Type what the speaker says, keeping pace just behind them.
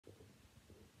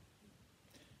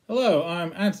Hello,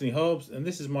 I'm Anthony Hobbs, and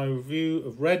this is my review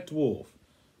of Red Dwarf,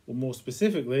 or more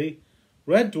specifically,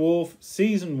 Red Dwarf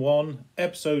Season 1,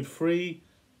 Episode 3,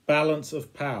 Balance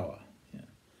of Power. Yeah.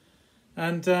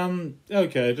 And,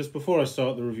 okay, just before I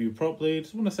start the review properly, I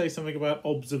just want to say something about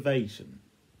observation.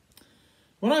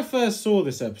 When I first saw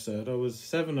this episode, I was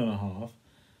 7.5,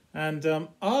 and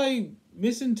I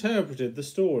misinterpreted the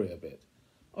story a bit.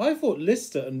 I thought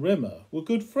Lister and Rimmer were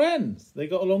good friends. They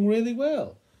got along really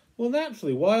well. Well,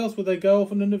 naturally, why else would they go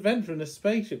off on an adventure in a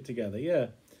spaceship together? Yeah.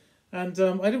 And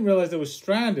I didn't realise they were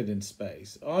stranded in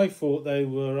space. I thought they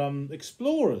were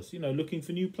explorers, looking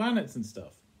for new planets and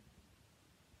stuff.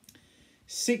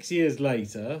 6 years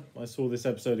later, I saw this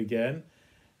episode again,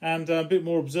 and a bit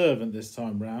more observant this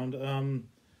time round.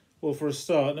 Well, for a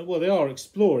start, they are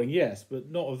exploring, yes,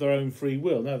 but not of their own free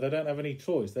will. No, they don't have any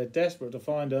choice. They're desperate to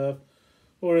find Earth,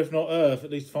 or if not Earth, at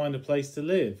least find a place to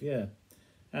live, yeah.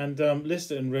 And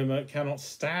Lister and Rimmer cannot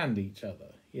stand each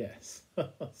other. Yes.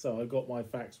 So I got my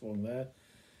facts wrong there.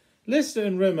 Lister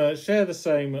and Rimmer share the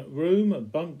same room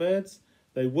and bunk beds.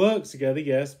 They work together,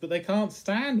 yes, but they can't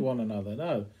stand one another,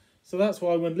 no. So that's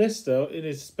why when Lister, in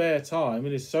his spare time,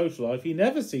 in his social life, he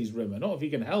never sees Rimmer, not if he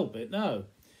can help it, no.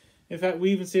 In fact,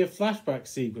 we even see a flashback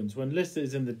sequence when Lister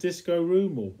is in the disco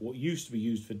room, or what used to be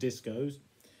used for discos.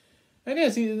 And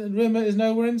yes, Rimmer is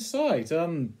nowhere in sight.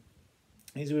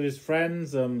 He's with his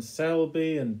friends,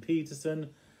 Selby and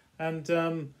Peterson, and,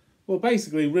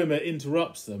 basically Rimmer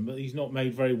interrupts them, but he's not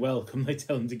made very welcome. They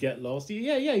tell him to get lost.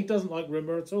 Yeah, he doesn't like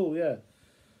Rimmer at all, yeah.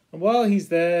 And while he's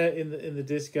there in the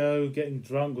disco, getting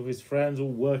drunk with his friends,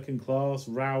 all working class,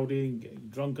 rowdy,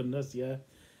 drunkenness, yeah,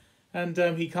 and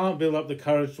he can't build up the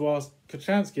courage to ask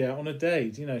Kachansky out on a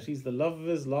date. She's the love of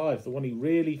his life, the one he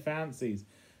really fancies.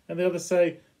 And the others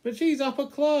say, but she's upper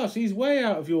class, she's way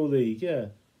out of your league, yeah.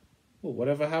 Well,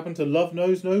 whatever happened to love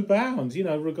knows no bounds?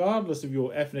 Regardless of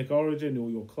your ethnic origin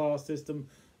or your class system,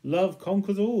 love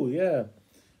conquers all, yeah.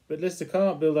 But Lister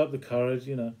can't build up the courage,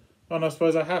 And I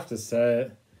suppose I have to say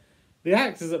it. The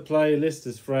actors that play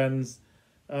Lister's friends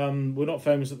were not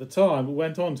famous at the time, but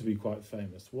went on to be quite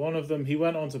famous. One of them, he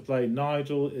went on to play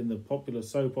Nigel in the popular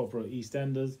soap opera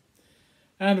EastEnders.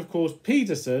 And, of course,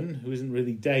 Peterson, who isn't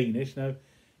really Danish,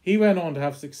 he went on to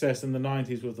have success in the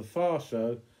 90s with The Far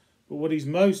Show. But what he's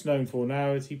most known for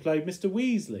now is he played Mr.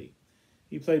 Weasley.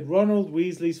 He played Ronald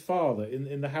Weasley's father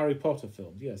in the Harry Potter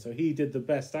films. Yeah, so he did the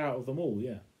best out of them all,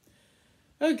 yeah.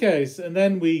 Okay, so, and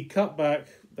then we cut back,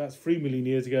 that's 3 million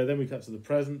years ago, then we cut to the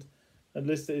present, and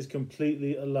Lister is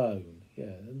completely alone.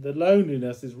 Yeah, and the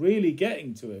loneliness is really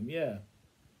getting to him, yeah.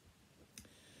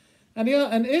 And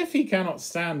if he cannot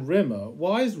stand Rimmer,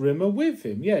 why is Rimmer with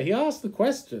him? Yeah, he asked the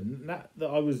question that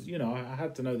I was, I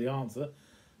had to know the answer.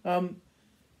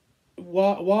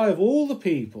 Why of all the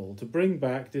people to bring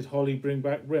back did Holly bring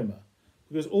back Rimmer?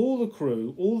 Because all the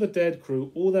crew, all the dead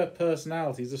crew, all their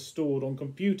personalities are stored on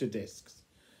computer disks.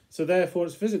 So therefore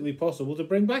it's physically possible to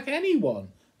bring back anyone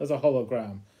as a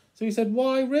hologram. So he said,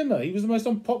 why Rimmer? He was the most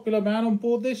unpopular man on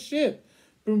board this ship.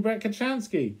 Bring back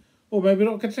Kachansky. Or maybe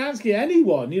not Kachansky,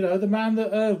 anyone. The man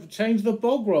that changed the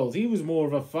bog rolls. He was more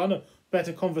of a fun,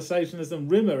 better conversationalist than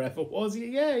Rimmer ever was.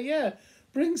 Yeah.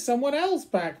 Bring someone else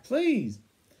back, please.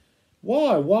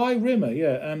 Why Rimmer?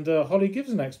 Yeah, and Holly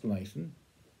gives an explanation.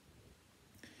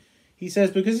 He says,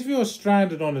 because if you're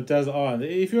stranded on a desert island,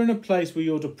 if you're in a place where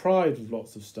you're deprived of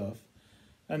lots of stuff,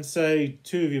 and say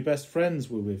 2 of your best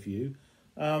friends were with you,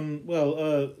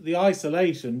 the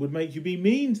isolation would make you be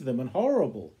mean to them and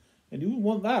horrible. And you wouldn't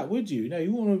want that, would you? No,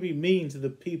 you want to be mean to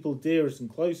the people dearest and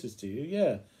closest to you,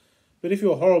 yeah. But if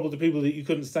you're horrible to people that you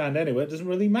couldn't stand anyway, it doesn't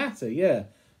really matter, yeah.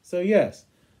 So, yes.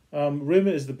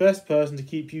 Rimmer is the best person to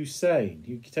keep you sane.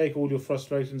 You take all your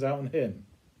frustrations out on him.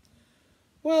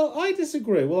 Well, I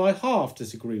disagree. Well, I half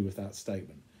disagree with that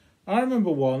statement. I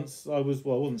remember once I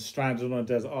wasn't stranded on a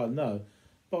desert island, no.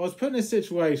 But I was put in a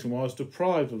situation where I was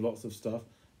deprived of lots of stuff,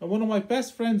 and one of my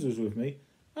best friends was with me,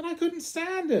 and I couldn't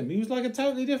stand him. He was like a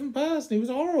totally different person. He was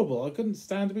horrible. I couldn't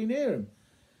stand to be near him.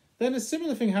 Then a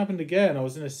similar thing happened again. I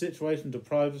was in a situation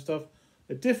deprived of stuff.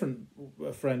 A different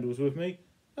friend was with me,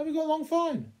 and we got along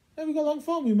fine.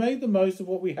 We made the most of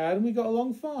what we had and we got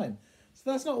along fine. So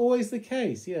that's not always the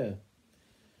case, yeah.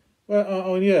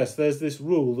 Well, yes, there's this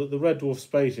rule that the Red Dwarf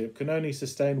spaceship can only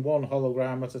sustain one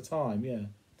hologram at a time, yeah.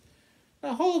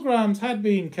 Now, holograms had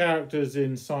been characters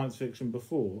in science fiction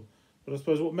before, but I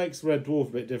suppose what makes Red Dwarf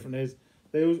a bit different is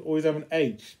they always have an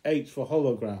H for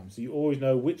holograms. So you always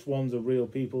know which ones are real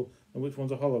people and which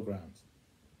ones are holograms.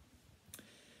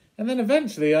 And then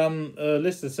eventually,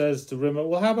 Lister says to Rimmer,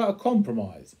 well, how about a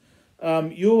compromise?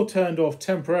 You're turned off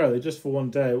temporarily just for one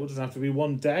day. It doesn't have to be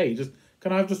one day. Just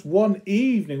Can I have just one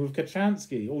evening with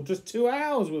Kachansky, or just 2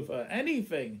 hours with her?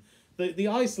 Anything. The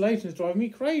isolation is driving me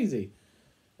crazy.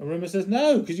 And Rimmer says,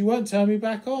 no, because you won't turn me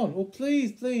back on. Well,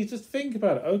 please, just think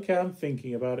about it. Okay, I'm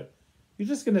thinking about it. You're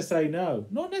just going to say no.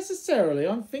 Not necessarily.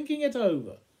 I'm thinking it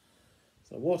over.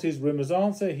 So what is Rimmer's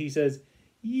answer? He says,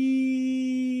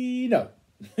 no.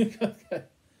 Okay.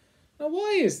 Now,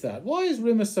 why is that? Why is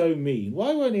Rimmer so mean?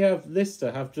 Why won't he have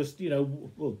Lister have just,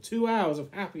 2 hours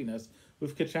of happiness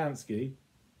with Kachansky?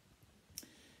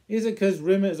 Is it because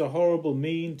Rimmer is a horrible,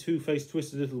 mean, two-faced,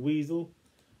 twisted little weasel?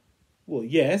 Well,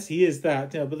 yes, he is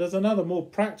that, but there's another more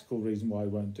practical reason why he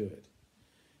won't do it.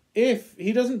 If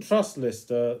he doesn't trust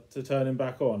Lister to turn him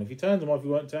back on, if he turns him off, he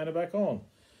won't turn him back on.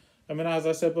 I mean, as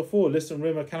I said before, Lister and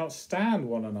Rimmer cannot stand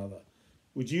one another.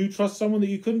 Would you trust someone that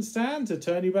you couldn't stand to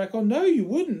turn you back on? No, you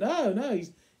wouldn't. No,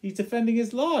 he's defending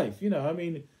his life.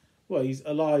 He's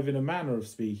alive in a manner of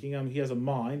speaking. He has a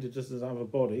mind, it just doesn't have a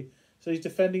body. So he's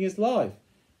defending his life.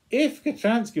 If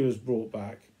Kachansky was brought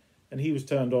back and he was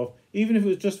turned off, even if it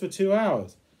was just for 2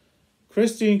 hours,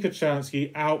 Christine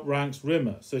Kachansky outranks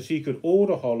Rimmer. So she could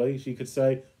order Holly, she could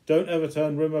say, don't ever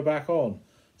turn Rimmer back on.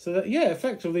 So that,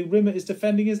 effectively Rimmer is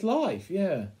defending his life,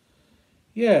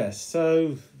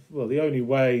 so, well, the only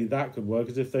way that could work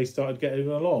is if they started getting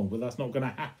along, but that's not going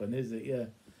to happen, is it?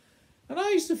 And I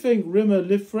used to think Rimmer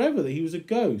lived forever, that he was a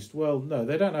ghost. Well, no,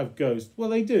 they don't have ghosts. Well,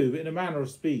 they do, but in a manner of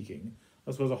speaking.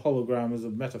 I suppose a hologram is a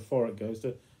metaphoric ghost,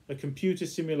 a computer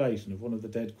simulation of one of the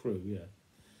dead crew,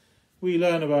 We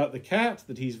learn about the cat,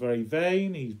 that he's very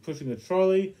vain, he's pushing a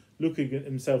trolley, looking at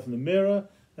himself in the mirror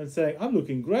and saying, I'm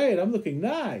looking great, I'm looking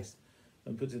nice,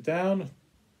 and puts it down.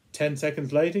 10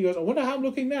 seconds later, he goes, I wonder how I'm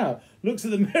looking now. Looks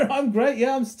at the mirror, I'm great,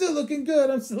 I'm still looking good,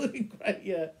 I'm still looking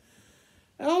great,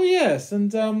 Oh, yes,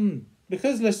 and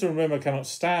because Lister and Rimmer cannot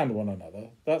stand one another,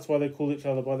 that's why they call each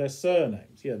other by their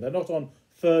surnames. They're not on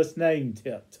first name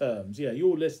terms.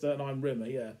 You're Lister and I'm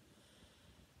Rimmer,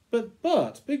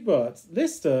 But, big but,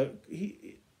 Lister,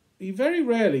 he very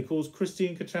rarely calls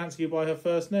Christine Kachansky by her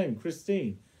first name,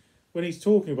 Christine. When he's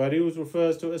talking about it, he always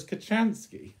refers to it as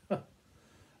Kachansky.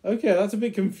 Okay, that's a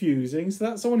bit confusing. So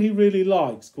that's someone he really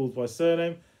likes, calls by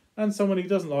surname, and someone he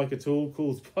doesn't like at all,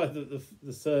 calls by the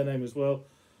surname as well.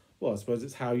 Well, I suppose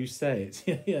it's how you say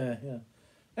it. yeah.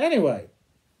 Anyway,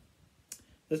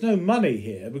 there's no money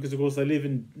here because, of course, they're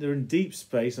in deep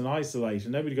space and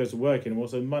isolation. Nobody goes to work anymore,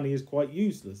 so money is quite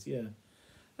useless, And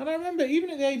I remember, even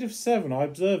at the age of 7, I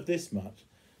observed this much.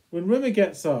 When Rimmer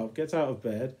gets out of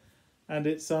bed, and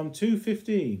it's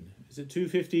 2:15. Is it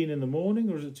 2:15 in the morning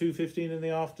or is it 2:15 in the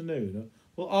afternoon?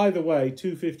 Well, either way,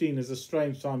 2:15 is a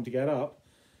strange time to get up.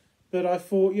 But I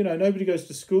thought, nobody goes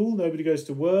to school, nobody goes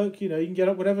to work. You can get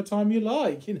up whatever time you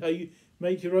like. You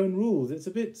make your own rules. It's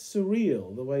a bit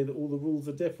surreal, the way that all the rules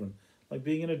are different, like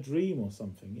being in a dream or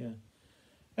something,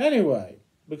 Anyway,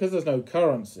 because there's no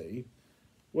currency,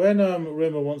 when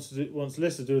Rimmer wants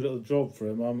Lister to do a little job for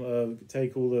him,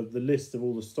 take all the list of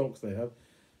all the stocks they have,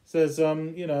 says,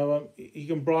 he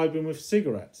can bribe him with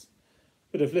cigarettes.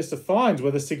 But if Lister finds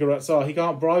where the cigarettes are, he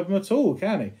can't bribe him at all,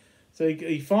 can he? So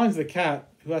he finds the cat,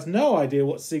 who has no idea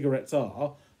what cigarettes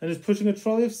are, and is pushing a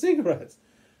trolley of cigarettes.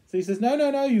 So he says,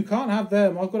 no, you can't have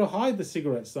them. I've got to hide the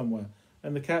cigarettes somewhere.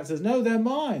 And the cat says, no, they're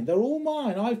mine. They're all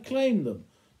mine. I've claimed them.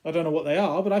 I don't know what they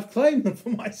are, but I've claimed them for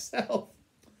myself.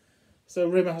 So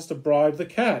Rimmer has to bribe the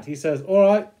cat. He says, all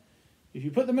right, if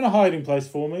you put them in a hiding place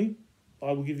for me,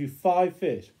 I will give you 5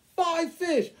 fish. 5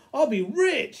 fish! I'll be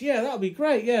rich! That'll be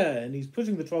great, And he's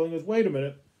pushing the trolley and goes, wait a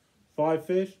minute. 5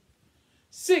 fish?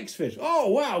 6 fish! Oh,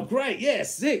 wow, great,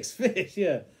 6 fish,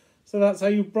 So that's how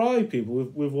you bribe people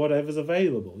with whatever's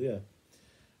available,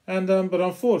 And but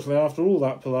unfortunately, after all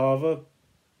that palaver,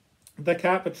 the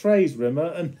cat betrays Rimmer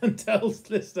and tells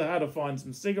Lister how to find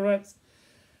some cigarettes.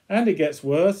 And it gets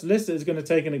worse. Lister is going to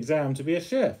take an exam to be a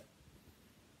chef.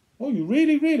 Oh, you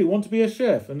really, really want to be a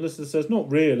chef? And Lister says,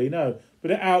 not really, no.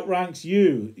 But it outranks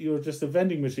you. You're just a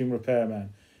vending machine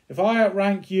repairman. If I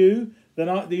outrank you, then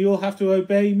you'll have to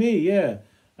obey me,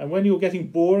 And when you're getting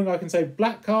boring, I can say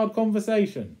black card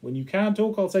conversation. When you can't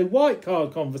talk, I'll say white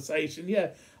card conversation,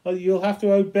 You'll have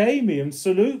to obey me and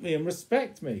salute me and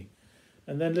respect me.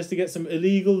 And then Lister gets some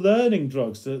illegal learning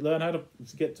drugs to learn how to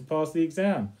get to pass the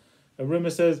exam. And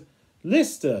Rimmer says,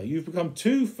 Lister, you've become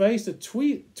two-faced, a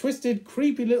twisted,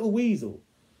 creepy little weasel.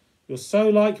 You're so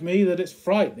like me that it's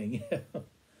frightening.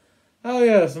 Oh,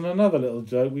 yes, and another little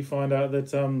joke. We find out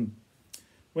that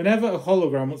whenever a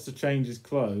hologram wants to change his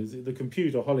clothes, the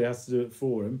computer, Holly, has to do it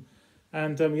for him.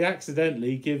 And he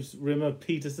accidentally gives Rimmer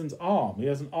Peterson's arm. He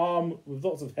has an arm with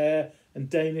lots of hair and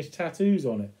Danish tattoos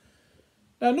on it.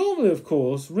 Now, normally, of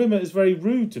course, Rimmer is very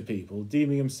rude to people,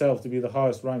 deeming himself to be the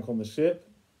highest rank on the ship.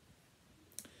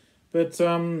 But,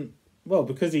 well,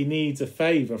 because he needs a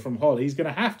favour from Holly, he's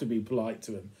going to have to be polite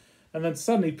to him. And then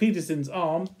suddenly Peterson's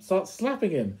arm starts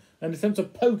slapping him and attempts to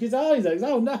poke his eyes out.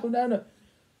 Oh, no, no, no.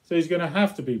 So he's going to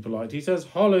have to be polite. He says,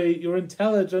 Holly, you're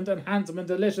intelligent and handsome and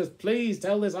delicious. Please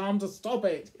tell this arm to stop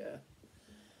it. Yeah.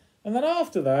 And then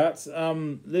after that,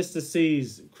 Lister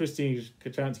sees Christine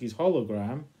Kachansky's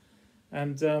hologram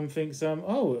and thinks,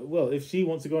 oh, well, if she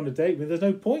wants to go on a date with me, there's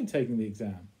no point taking the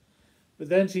exam. But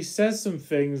then she says some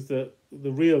things that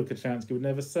the real Kachansky would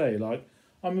never say, like,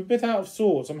 I'm a bit out of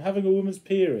sorts, I'm having a woman's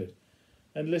period.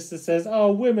 And Lister says,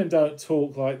 oh, women don't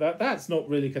talk like that. That's not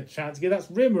really Kachansky,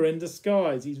 that's Rimmer in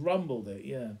disguise. He's rumbled it,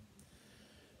 yeah.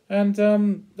 And,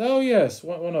 oh yes,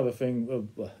 one other thing,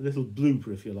 a little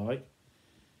blooper if you like.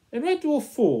 In Red Dwarf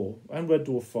 4 and Red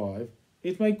Dwarf 5,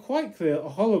 it's made quite clear a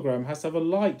hologram has to have a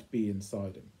light bee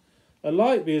inside him. A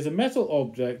light bee is a metal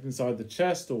object inside the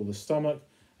chest or the stomach,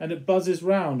 and it buzzes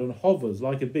round and hovers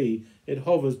like a bee. It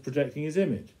hovers, projecting his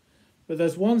image. But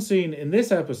there's one scene in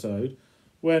this episode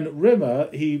when Rimmer,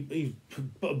 he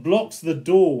blocks the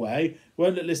doorway,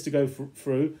 won't let Lister go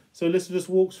through, so Lister just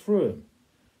walks through him.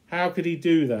 How could he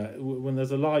do that when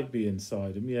there's a light bee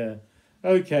inside him? Yeah.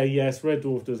 Okay, yes, Red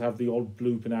Dwarf does have the odd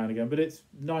blooper now and again, but it's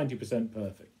 90%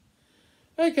 perfect.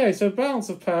 Okay, so Balance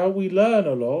of Power, we learn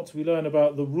a lot. We learn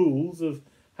about the rules of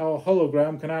how a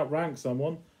hologram can outrank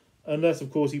someone, unless, of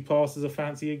course, he passes a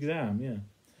fancy exam,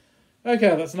 yeah.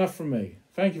 Okay, that's enough from me.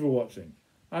 Thank you for watching.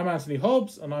 I'm Anthony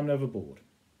Hobbs, and I'm never bored.